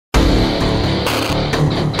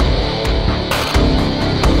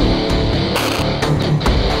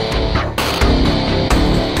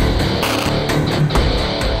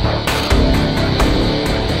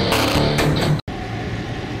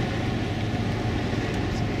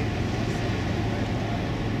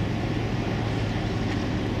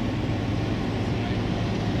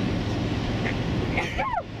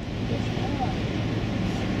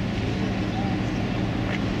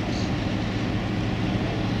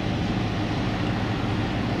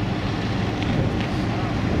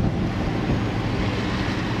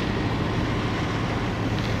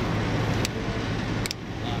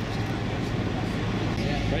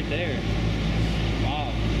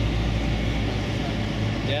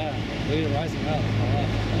Yeah, look at it rising up.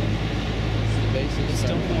 It's the basic. It's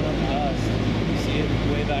still coming up in dust. You see it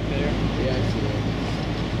way back there? Yeah, I see it.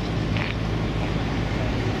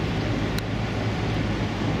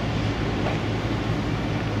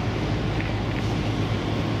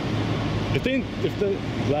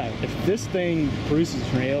 If this thing produces a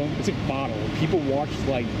tornado, it's a bottle. People watch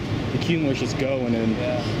like the cumulus just go and then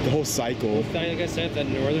the whole cycle. Well, like I said, if that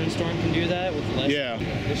northern storm can do that with less. Yeah.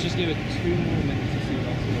 Let's just give it 2 more minutes to see what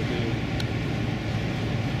else it'll do.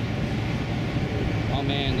 Oh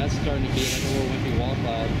man, that's starting to be like a little wimpy wall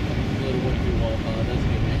cloud. A little wimpy wall cloud. That's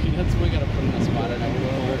good. That's what we gotta put in the spot. I know.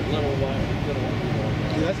 Little wimpy wall cloud.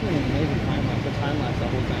 Dude, that's been an amazing time lapse. The time lapse, the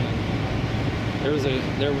whole thing. There was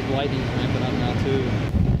lightning ramping up now too.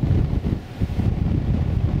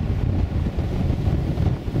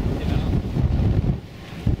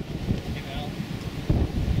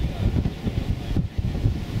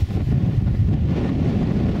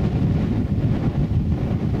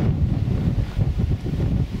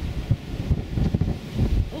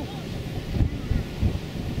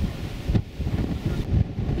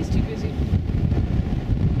 He's too busy.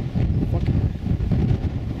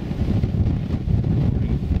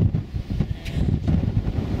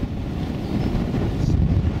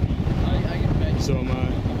 So am I.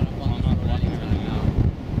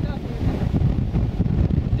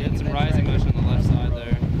 You had some rising motion on the left side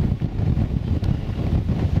there.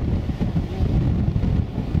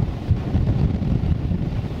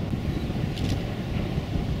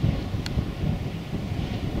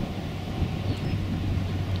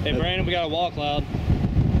 Hey Brandon, we got a wall cloud.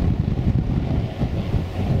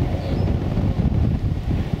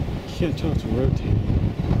 Can't tell it's rotating.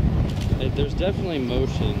 There's definitely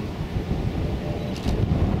motion.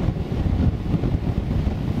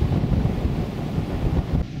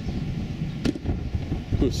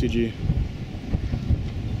 Ooh, CG.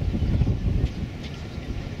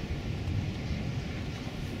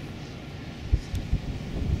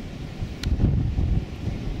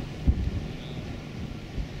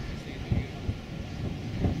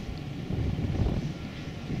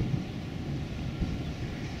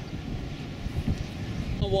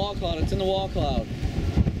 The wall cloud. It's in the wall cloud.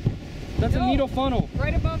 That's a needle funnel.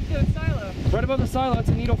 Right above the silo. Right above the silo, that's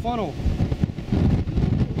a needle funnel.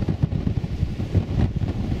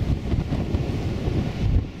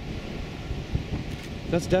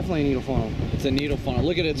 That's definitely a needle funnel. It's a needle funnel.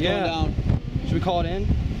 Look at it. It's going down. Should we call it in?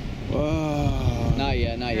 Not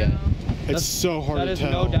yet. Not yet. It's so hard to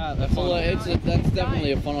tell. That is no doubt a funnel. That's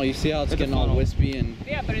definitely a funnel. You see how it's getting all wispy and.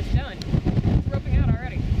 Yeah, but it's done. It's roping out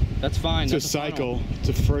already. That's fine. It's That's a cycle. It's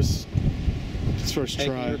a first Hey,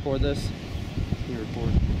 try. can you record this? Can you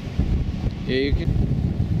record? Yeah, you can.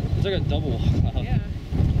 It's like a double wall cloud. Yeah.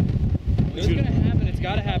 It's gonna happen. It's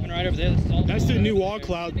gotta happen right over there. That's the new wall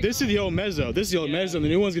cloud. This is the old mezzo. This is the old mezzo. The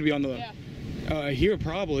new one's gonna be on the here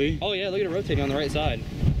probably. Oh yeah, look at it rotating on the right side.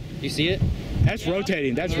 You see it? That's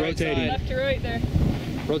rotating. That's Right rotating. Left to right there.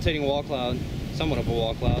 Rotating wall cloud. Somewhat of a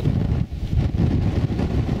wall cloud.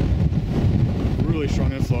 Really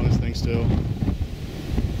strong inflow on this thing still.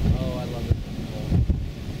 Oh, I love it.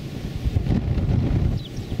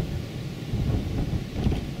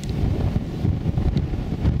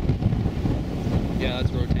 Yeah,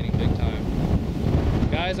 that's rotating big time.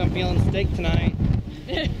 Guys, I'm feeling steak tonight.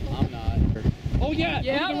 I'm not. Oh yeah, look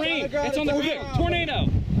at the rain. It's on the ground. Tornado.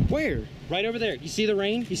 Where? Right over there. You see the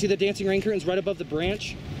rain? You see the dancing rain curtains right above the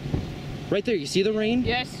branch? Right there. You see the rain?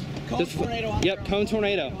 Yes. Cone tornado on the Yep, ground. cone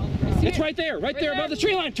tornado. It's right there. Right there above the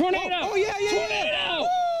tree line. Tornado. Oh yeah, yeah, Tornado.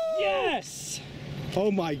 Yes.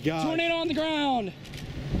 Oh my God. Tornado on the ground.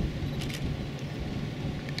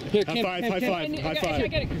 Here, High five, high five, high five.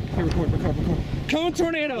 Get it. Here, record. Cone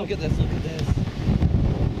tornado. Look at this. Look at this.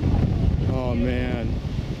 Oh man.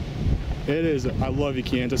 It is. I love you,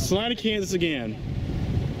 Kansas. Salina, Kansas again.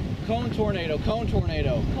 Cone tornado. Cone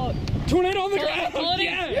tornado. Call it. Tornado on the ground. Call it in.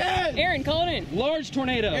 Yes. Aaron, call it in. Large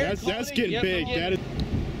tornado. That's getting Yep. big. That is.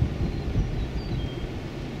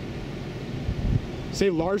 Say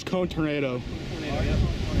large cone tornado.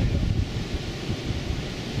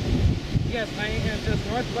 Yes, I am just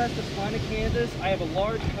northwest of Salina, Kansas. I have a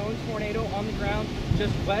large cone tornado on the ground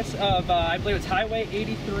just west of, I believe it's Highway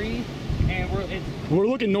 83, and We're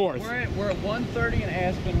looking north. We're at 130 and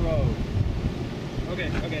Aspen Road. Okay.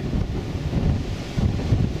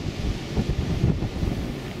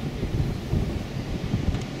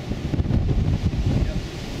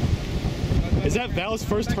 Is that Val's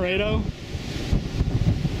first tornado?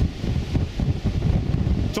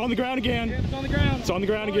 It's on the ground again. Yep, it's on the ground. It's on the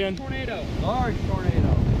ground again. Tornado. Large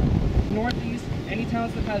tornado. Northeast, any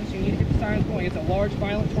towns that has you need to get the sirens going. It's a large,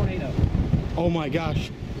 violent tornado. Oh my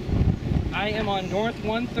gosh. I am on North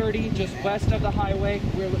 130, just west of the highway.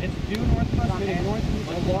 It's due northwest, moving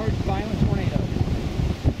northeast, a large violent tornado.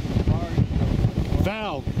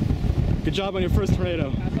 Val, good job on your first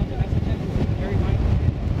tornado. That's a very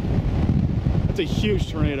violent. That's a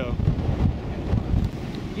huge tornado.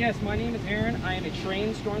 Yes, my name is Aaron. I am a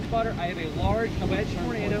trained storm spotter. I have a large wedge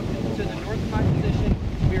tornado to the north of my position.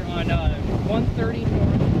 We're on 130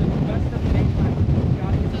 north, just west of the main highway.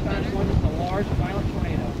 Got to get the fast one. It's a large violent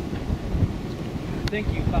tornado. Thank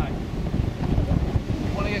you. Bye.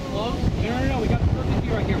 Want to get close? No. We got the perfect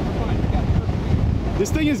view right here. We're fine. We got the perfect view.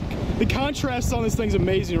 This thing is, the contrast on this thing's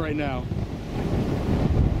amazing right now.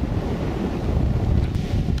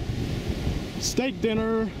 Steak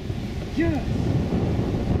dinner. Yeah.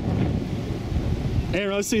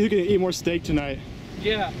 Aaron, let's see who can eat more steak tonight.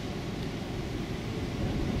 Yeah.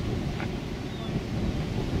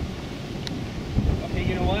 Okay,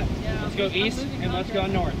 you know what? Yeah, Let's go I'm east losing and let's go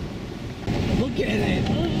contract. north. Look at it.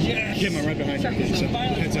 Yes. Kim, I'm right behind you. It's a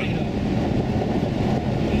violent Heads up. tornado.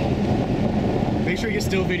 Make sure you get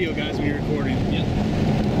still video, guys, when you're recording. Yep.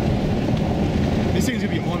 This thing's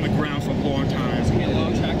gonna be on the ground for a long time. It's gonna be a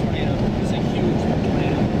long track tornado. It's a huge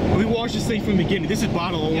tornado. We watched this thing from the beginning. This is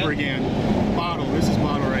Bottle all over again. Bottle. This is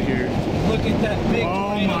Bottle right here. Look at that big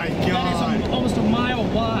tornado. My That God. is almost a mile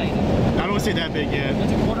wide. I don't want to say that big yet.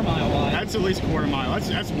 That's a quarter mile wide. That's at least a quarter mile.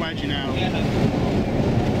 That's wedgy now. Yeah.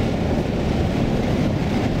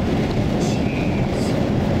 Jeez.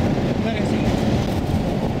 That is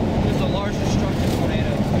this is a large destructive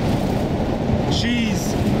tornado.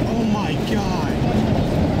 Jeez. Oh my God.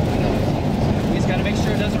 We just gotta make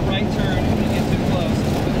sure it does a right turn when it gets too close.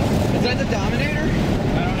 Is that the Dominator? I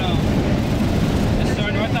don't know. This is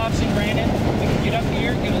our north option, Brandon. We can get up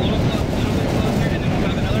here, get a little bit closer, and then we'll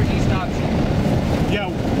have another east option. Yeah,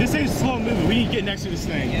 this thing's slow moving. We need to get next to this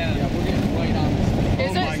thing. Yeah. Yeah, we're getting right on this thing.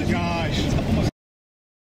 Oh my gosh.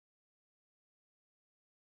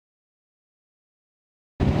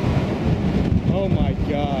 Oh my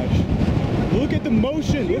gosh. Look at the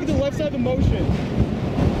motion. Look at the left side of the motion.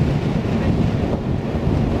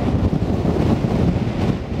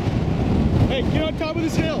 Hey, get on top of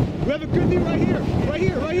this hill. We have a good view right here. Right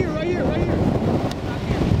here, right here, right here, right here.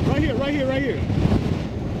 Right here, right here, right here.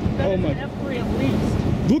 Oh my. F3 at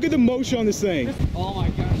least. Look at the motion on this thing. Oh my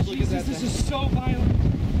gosh, look at that. This is so violent.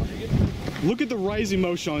 Look at the rising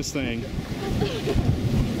motion on this thing. I'm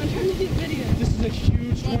trying to get video. This is a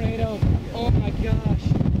huge tornado. Oh my gosh. I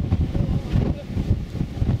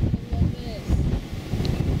love this.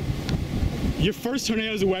 Your first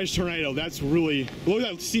tornado is a wedge tornado. That's really, look at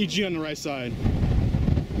that CG on the right side.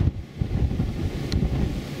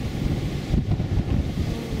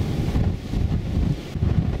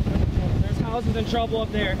 There's houses in trouble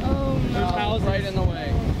up there. Oh There's no. houses. Right in the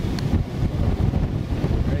way.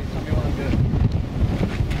 Ready? Tell me what I'm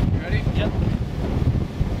doing. You ready? Yep.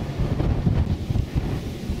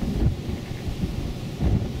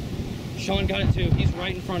 Sean got it too. He's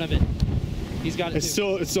right in front of it. He's got it It's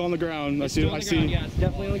too. still on the ground. It's still on the ground. Yeah, it's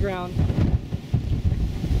definitely on the ground.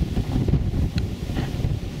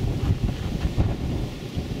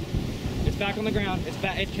 It's back on the ground. It's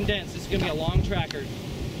back. It's condensed. It's gonna be a long tracker.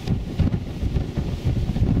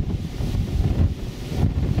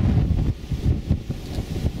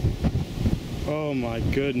 Oh my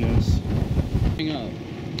goodness. Up.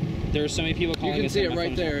 There are so many people calling can us see on it my right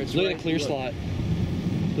phone. there. It's Look at right- the clear look. slot.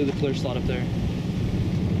 Look at the clear slot up there.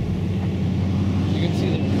 You can see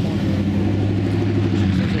the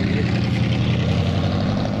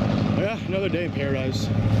Yeah, another day in paradise.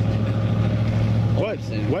 What?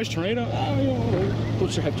 Wedge tornado? Go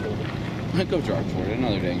drive toward it. Go drive toward it.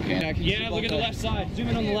 Another day in Canada. Yeah, look at the left side. Zoom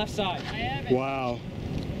in on the left side. I have it. Wow.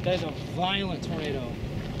 That is a violent tornado.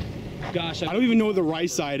 Gosh, I don't even know where the right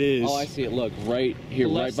side is. Oh, I see it. Look, right here,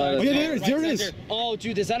 The right left by side. the. Oh, yeah, there it is, there it side is. there. Oh,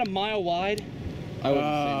 dude, is that a mile wide? I wouldn't say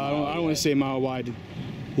I don't mile, want to say mile wide.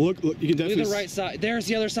 Look, you can Look definitely at the right side. There's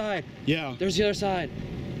the other side. Yeah. There's the other side.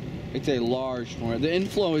 It's a large tornado. The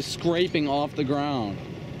inflow is scraping off the ground.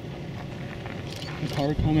 The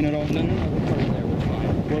car coming at all? No, we're parked there. We're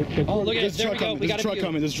fine. Oh, look at There's it. There we go. We There's got a truck view.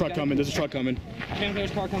 coming. There's a truck coming. There's a truck coming. Cam, there's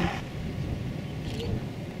a car coming.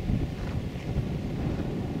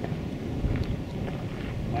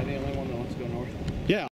 Am I the only one that wants to go north? Yeah.